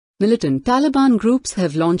Militant Taliban groups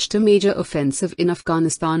have launched a major offensive in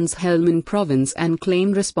Afghanistan's Helmand province and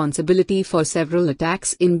claimed responsibility for several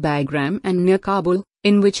attacks in Bagram and near Kabul,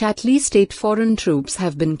 in which at least 8 foreign troops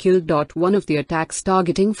have been killed. One of the attacks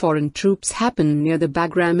targeting foreign troops happened near the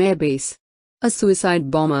Bagram ائيربېس. A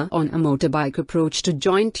suicide bomber on a motorbike approached a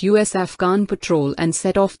joint US-Afghan patrol and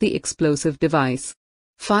set off the explosive device.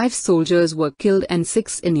 5 soldiers were killed and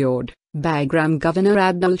 6 injured, Bagram Governor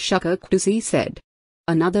Abdul Shakur Qudusi said.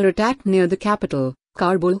 Another attack near the capital,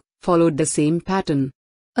 Kabul, followed the same pattern.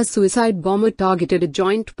 A suicide bomber targeted a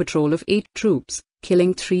joint patrol of 8 troops,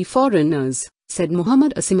 killing 3 foreigners, said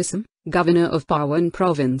Muhammad Asimism, governor of Pawan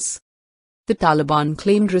province. The Taliban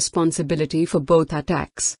claimed responsibility for both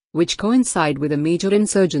attacks, which coincide with a major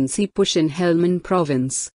insurgency push in Helmand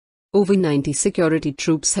province. Over 90 security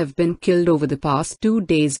troops have been killed over the past 2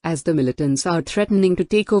 days as the militants are threatening to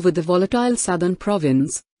take over the volatile southern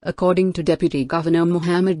province, according to Deputy Governor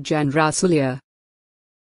Muhammad Jan Rasulia.